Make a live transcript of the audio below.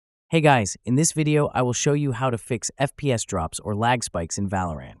Hey guys, in this video I will show you how to fix FPS drops or lag spikes in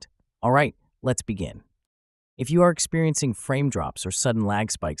Valorant. Alright, let's begin. If you are experiencing frame drops or sudden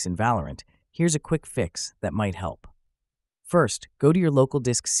lag spikes in Valorant, here's a quick fix that might help. First, go to your local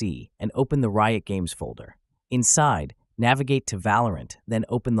disk C and open the Riot Games folder. Inside, navigate to Valorant, then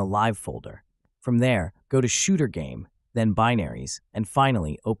open the Live folder. From there, go to Shooter Game, then Binaries, and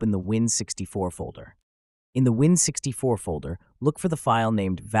finally open the Win64 folder. In the Win64 folder, look for the file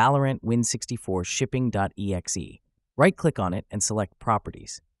named Valorant Win64 shipping.exe. Right-click on it and select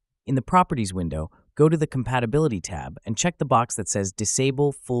Properties. In the Properties window, go to the Compatibility tab and check the box that says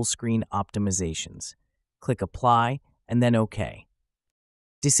Disable Full Screen Optimizations. Click Apply and then OK.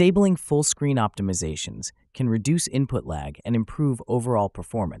 Disabling full screen optimizations can reduce input lag and improve overall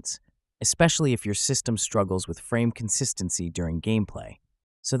performance, especially if your system struggles with frame consistency during gameplay.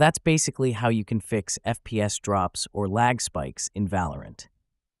 So that's basically how you can fix FPS drops or lag spikes in Valorant.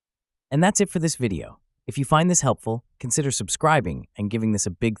 And that's it for this video. If you find this helpful, consider subscribing and giving this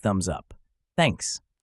a big thumbs up. Thanks.